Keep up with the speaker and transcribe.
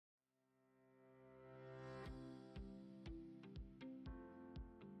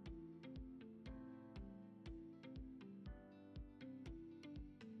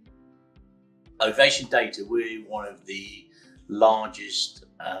OvationData, we're one of the largest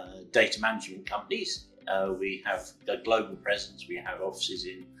data management companies. We have a global presence. We have offices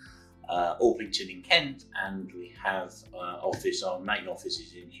in Orpington in Kent, and we have our main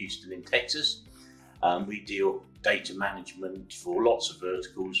offices in Houston in Texas. We deal data management for lots of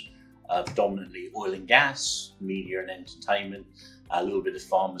verticals, predominantly oil and gas, media and entertainment, a little bit of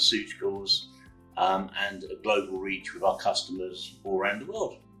pharmaceuticals, and a global reach with our customers all around the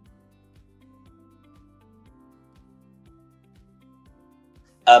world.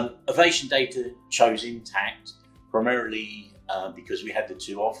 OvationData chose Intacct primarily because we had the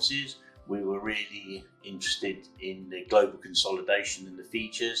two offices. We were really interested in the global consolidation and the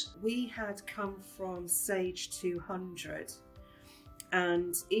features. We had come from Sage 200,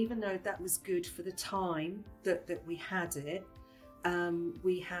 and even though that was good for the time that we had it,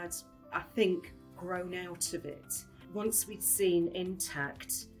 we had, I think, grown out of it. Once we'd seen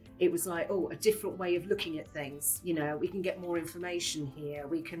Intacct, it was like, oh, a different way of looking at things. You know, we can get more information here.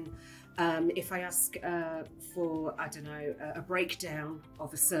 We can, if I ask for, I don't know, a breakdown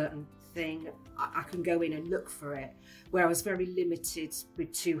of a certain thing, I can go in and look for it. Where I was very limited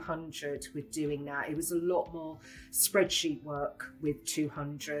with 200 with doing that. It was a lot more spreadsheet work with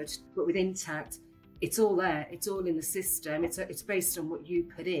 200, but with Intacct, it's all there. It's all in the system. It's based on what you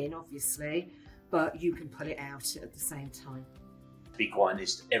put in, obviously, but you can pull it out at the same time. To be quite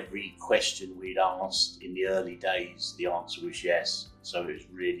honest, every question we'd asked in the early days, the answer was yes. So it was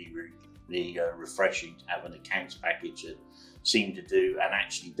really refreshing to have an accounts package that seemed to do and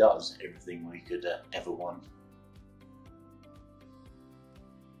actually does everything we could ever want.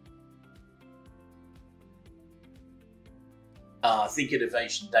 I think at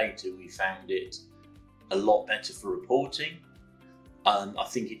OvationData we found it a lot better for reporting. I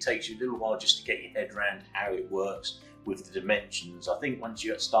think it takes you a little while just to get your head around how it works with the dimensions. I think once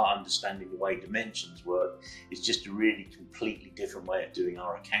you start understanding the way dimensions work, it's just a really completely different way of doing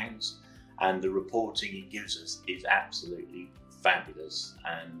our accounts, and the reporting it gives us is absolutely fabulous.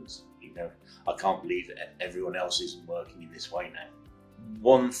 And you know, I can't believe that everyone else isn't working in this way now.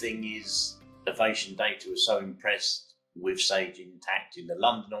 One thing is, OvationData was so impressed with Sage Intacct in the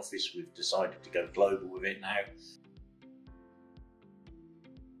London office, we've decided to go global with it now.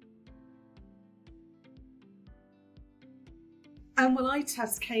 Well,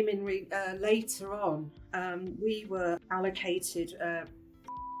 itas came in later on. We were allocated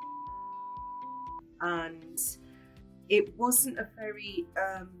and it wasn't a very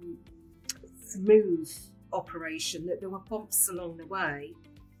smooth operation, that there were bumps along the way,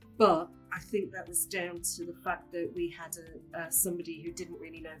 but I think that was down to the fact that we had somebody who didn't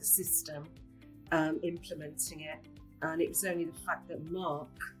really know the system implementing it, and it was only the fact that Mark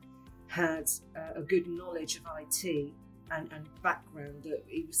had a good knowledge of IT and background that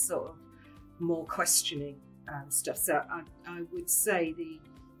he was sort of more questioning stuff. So I would say the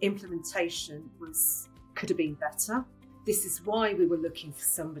implementation could have been better. This is why we were looking for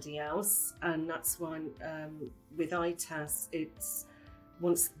somebody else, and that's why with itas,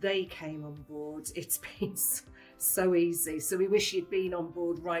 once they came on board, it's been so easy. So we wish you'd been on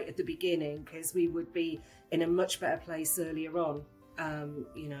board right at the beginning, because we would be in a much better place earlier on,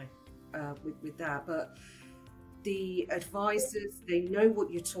 you know, with that. But the advisors, they know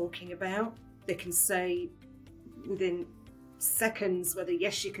what you're talking about. They can say within seconds whether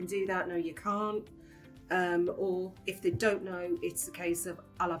yes, you can do that, no, you can't. Or if they don't know, it's a case of,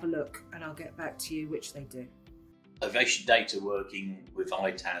 I'll have a look and I'll get back to you, which they do. OvationData working with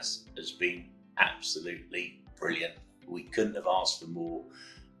itas has been absolutely brilliant. We couldn't have asked for more.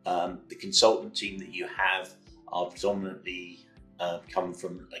 The consultant team that you have are predominantly come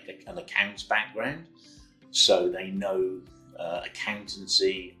from like an accounts background, so they know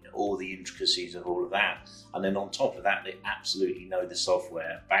accountancy, all the intricacies of all of that. And then on top of that, they absolutely know the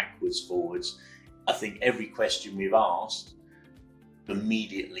software backwards, forwards. I think every question we've asked,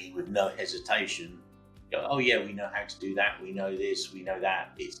 immediately with no hesitation, go, oh yeah, we know how to do that, we know this, we know that.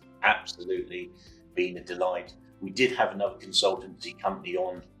 It's absolutely been a delight. We did have another consultancy company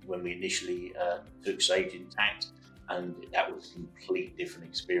on when we initially took Sage Intacct, and that was a complete different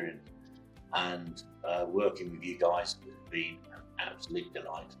experience. And working with you guys has been an absolute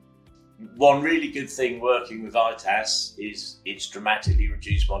delight. One really good thing working with itas is it's dramatically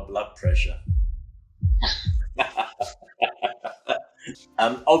reduced my blood pressure.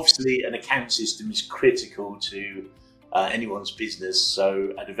 Obviously, an account system is critical to anyone's business.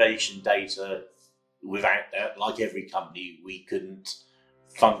 So at OvationData, without that, like every company, we couldn't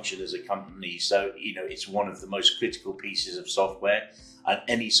function as a company. So, you know, it's one of the most critical pieces of software, and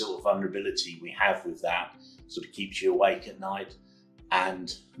any sort of vulnerability we have with that sort of keeps you awake at night.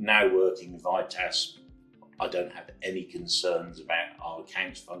 And now working with itas, I don't have any concerns about our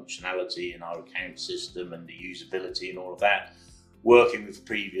accounts functionality and our account system and the usability and all of that. Working with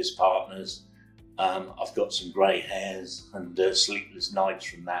previous partners, I've got some grey hairs and sleepless nights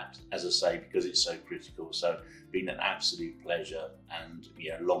from that, as I say, because it's so critical. So been an absolute pleasure, and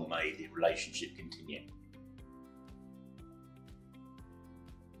long may the relationship continue.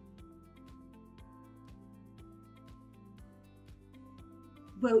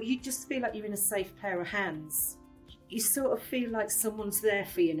 Well, you just feel like you're in a safe pair of hands. You sort of feel like someone's there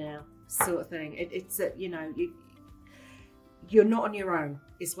for you now, sort of thing. It's that, you're not on your own,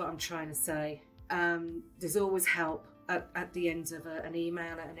 is what I'm trying to say. There's always help at the end of an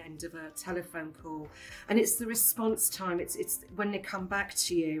email, at the end of a telephone call, and it's the response time. It's when they come back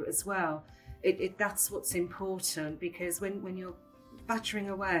to you as well. That's what's important, because when you're battering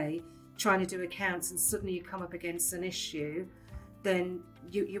away trying to do accounts and suddenly you come up against an issue, then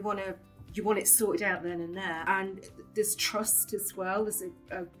you want it sorted out then and there. And there's trust as well. There's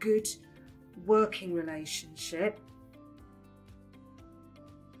a good working relationship.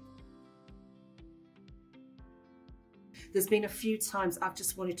 There's been a few times I've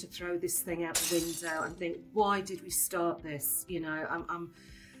just wanted to throw this thing out the window and think, why did we start this? And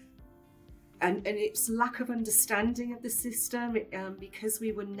it's lack of understanding of the system, because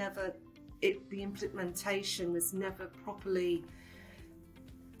we were never, the implementation was never properly,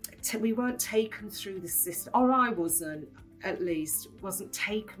 we weren't taken through the system, or I wasn't, at least, wasn't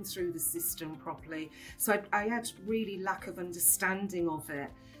taken through the system properly. So I had really lack of understanding of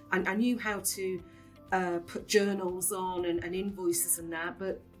it. And I knew how to put journals on and invoices and that,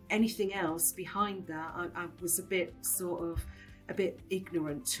 but anything else behind that, I was a bit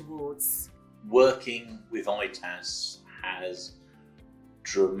ignorant towards. Working with itas has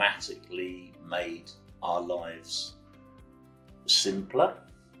dramatically made our lives simpler,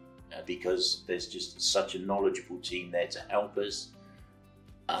 because there's just such a knowledgeable team there to help us.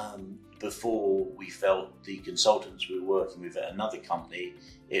 Before, we felt the consultants we were working with at another company,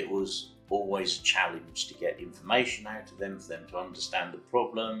 it was always a challenge to get information out of them, for them to understand the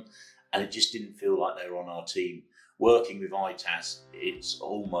problem, and it just didn't feel like they were on our team. Working with itas, it's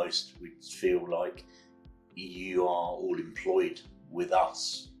almost, we feel like you are all employed with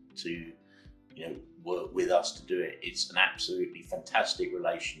us to work with us to do it. It's an absolutely fantastic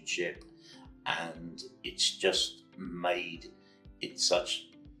relationship, and it's just made it such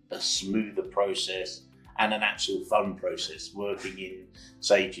a smoother process and an actual fun process, working in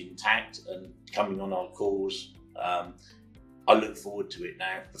Sage Intacct and coming on our calls. I look forward to it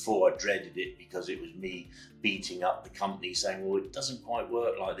now. Before, I dreaded it because it was me beating up the company saying, well, it doesn't quite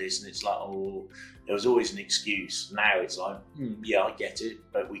work like this, and it's like, oh, there was always an excuse. Now it's like, yeah, I get it,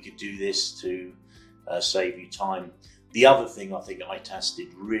 but we could do this to save you time. The other thing I think itas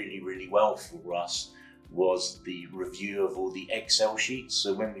did really, really well for us was the review of all the Excel sheets.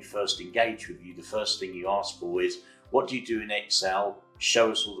 So when we first engage with you, the first thing you ask for is, what do you do in Excel?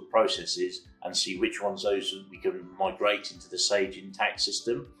 Show us all the processes and see which ones those we can migrate into the Sage Intacct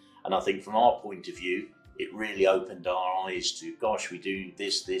system. And I think from our point of view, it really opened our eyes to, gosh, we do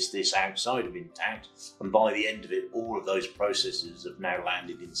this outside of Intacct. And by the end of it, all of those processes have now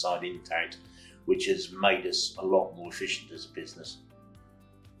landed inside Intacct, which has made us a lot more efficient as a business.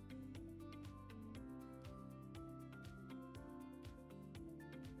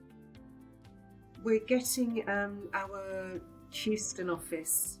 We're getting our Houston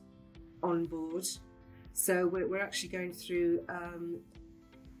office on board, so we're actually going through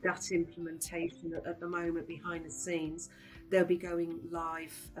that implementation at the moment behind the scenes. They'll be going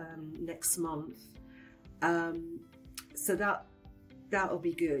live next month, so that'll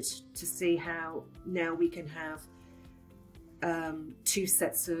be good to see how now we can have two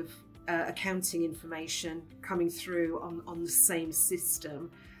sets of accounting information coming through on the same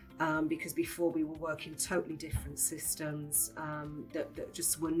system. Because before we were working totally different systems that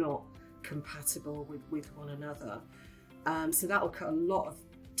just were not compatible with one another. So that will cut a lot of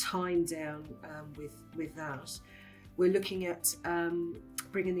time down with that. We're looking at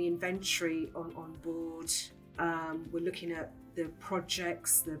bringing the inventory on board. We're looking at the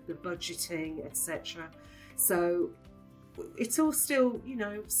projects, the budgeting, etc. So it's all still,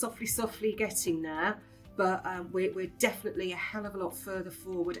 softly getting there. But we're definitely a hell of a lot further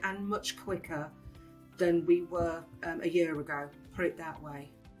forward and much quicker than we were a year ago, put it that way.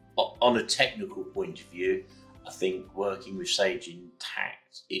 On a technical point of view, I think working with Sage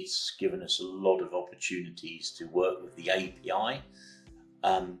Intacct, it's given us a lot of opportunities to work with the API.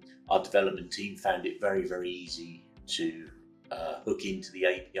 Our development team found it very, very easy to hook into the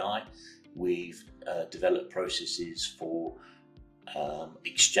API. We've developed processes for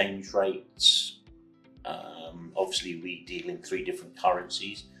exchange rates. Obviously, we deal in 3 different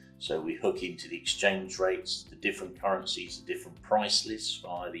currencies, so we hook into the exchange rates, the different currencies, the different price lists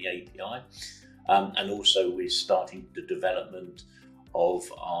via the API. And also we're starting the development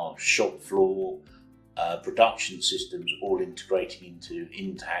of our shop floor production systems, all integrating into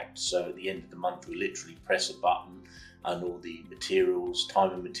Intacct. So at the end of the month, we literally press a button and all the materials,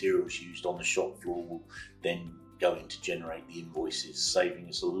 time and materials used on the shop floor will then go in to generate the invoices, saving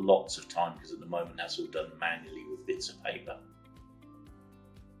us lots of time, because at the moment that's all done manually with bits of paper.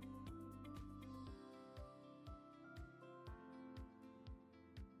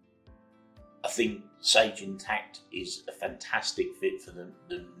 I think Sage Intacct is a fantastic fit for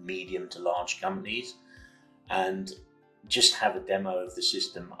the medium to large companies, and just have a demo of the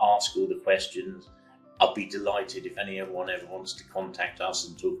system, ask all the questions. I'll be delighted if anyone ever wants to contact us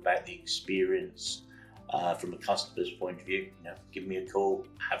and talk about the experience from a customer's point of view. Give me a call,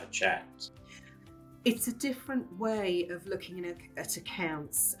 have a chat. It's a different way of looking at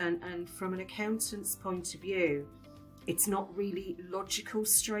accounts, and from an accountant's point of view, it's not really logical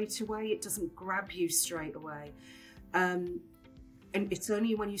straight away. It doesn't grab you straight away. And it's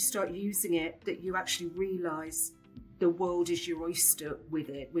only when you start using it that you actually realise the world is your oyster with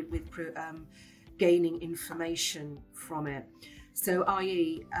it, with gaining information from it. So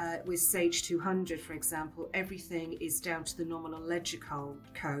i.e. with Sage 200, for example, everything is down to the nominal ledger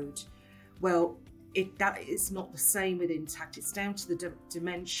code. Well, that is not the same with Intacct. It's down to the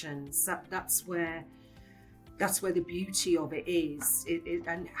dimensions. That's where the beauty of it is,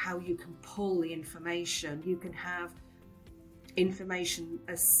 and how you can pull the information. You can have information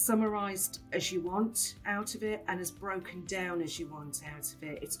as summarised as you want out of it and as broken down as you want out of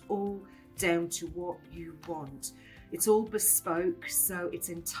it. It's all down to what you want. It's all bespoke, so it's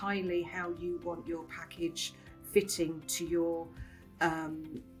entirely how you want your package fitting to your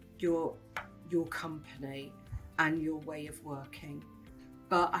company and your way of working.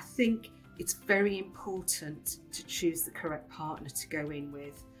 But I think it's very important to choose the correct partner to go in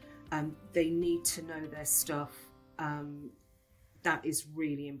with. They need to know their stuff. That is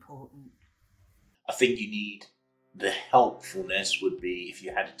really important. I think you need, the helpfulness would be if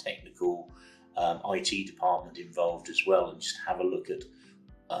you had a technical IT department involved as well, and just have a look at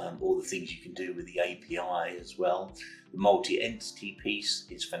all the things you can do with the API as well. The multi-entity piece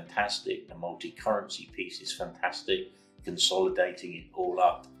is fantastic. The multi-currency piece is fantastic. Consolidating it all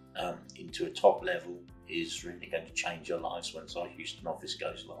up into a top level is really going to change your lives once our Houston office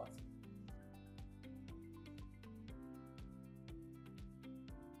goes live.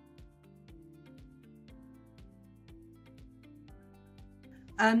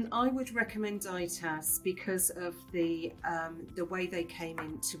 I would recommend itas because of the way they came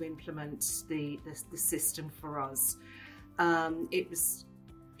in to implement the system for us.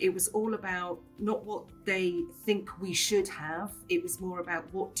 It was all about not what they think we should have. It was more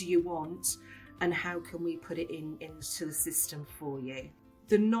about what do you want and how can we put it into the system for you.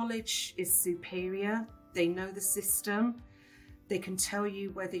 The knowledge is superior. They know the system. They can tell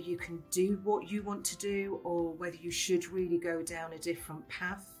you whether you can do what you want to do or whether you should really go down a different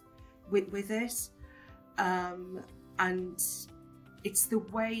path with it. And it's the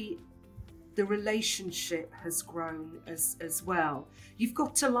way the relationship has grown as well. You've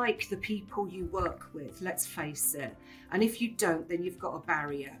got to like the people you work with, let's face it. And if you don't, then you've got a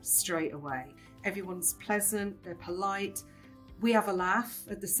barrier straight away. Everyone's pleasant, they're polite. We have a laugh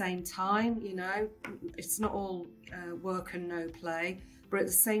at the same time, it's not all work and no play, but at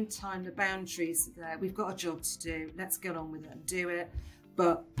the same time, the boundaries are there. We've got a job to do, let's get on with it and do it,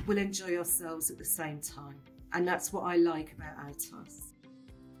 but we'll enjoy ourselves at the same time. And that's what I like about itas.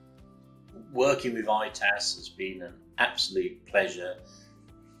 Working with itas has been an absolute pleasure.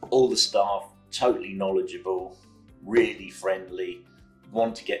 All the staff, totally knowledgeable, really friendly,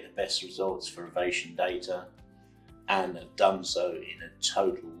 want to get the best results for OvationData, and have done so in a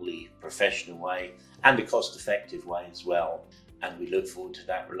totally professional way and a cost-effective way as well. And we look forward to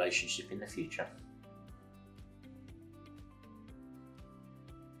that relationship in the future.